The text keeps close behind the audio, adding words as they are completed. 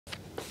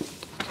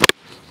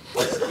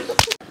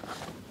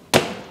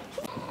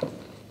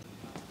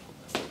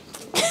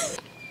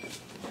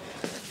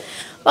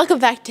Welcome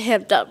back to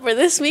Hamped Up, where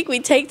this week we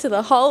take to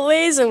the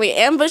hallways and we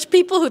ambush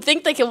people who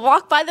think they can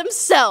walk by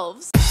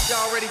themselves.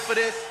 Y'all ready for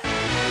this?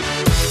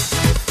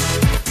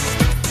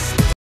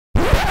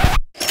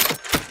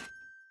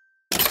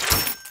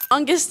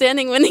 Longest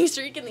standing winning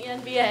streak in the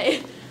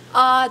NBA.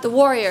 The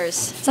Warriors.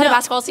 Is that a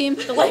basketball team?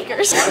 The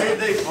Lakers. Why did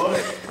they vote?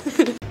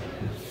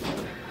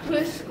 Who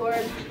has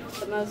scored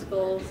the most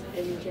goals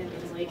in the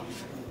Champions League?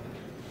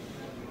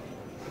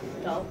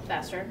 Go,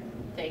 faster.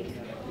 Think.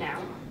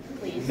 Now.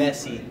 Please.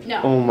 Messi.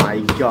 No. Oh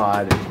my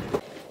god. Hi.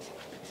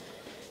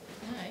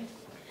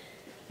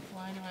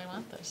 Why do I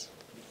want this?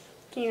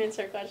 Can you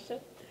answer a question?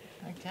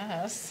 I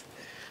guess.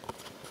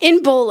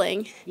 In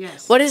bowling,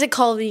 Yes. what is it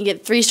called when you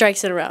get 3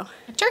 strikes in a row?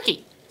 A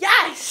turkey.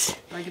 Yes!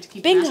 Do I get to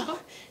keep Bingo. the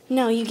basketball?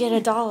 No, you get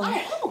 $1.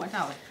 Oh,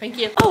 $1. Thank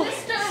you. Oh,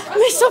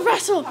 Mr.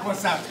 Russell!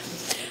 What's that?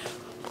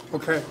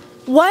 Okay.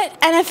 What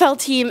NFL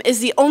team is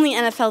the only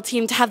NFL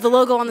team to have the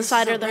logo on the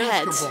side of their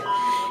heads?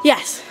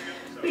 Yes.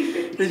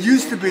 It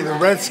used to be the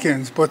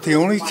Redskins, but the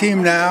only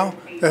team now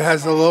that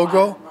has the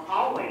logo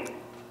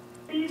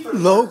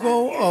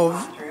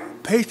of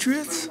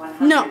Patriots?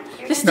 No,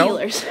 the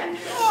Steelers.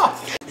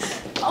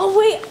 Oh,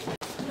 wait.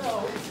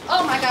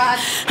 Oh my God.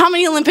 How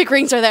many Olympic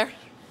rings are there?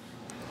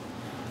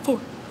 4.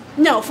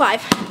 No,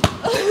 5.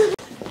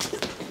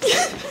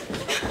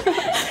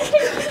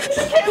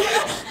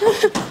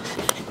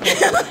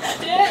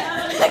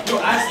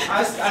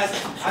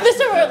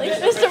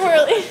 Mr.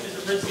 Worley.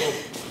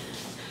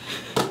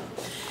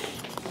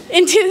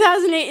 In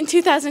 2008 and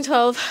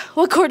 2012,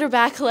 what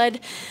quarterback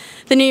led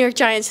the New York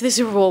Giants to the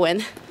Super Bowl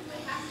win?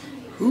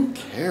 Who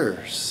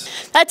cares?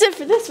 That's it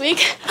for this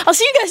week. I'll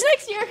see you guys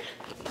next year.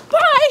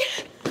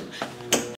 Bye!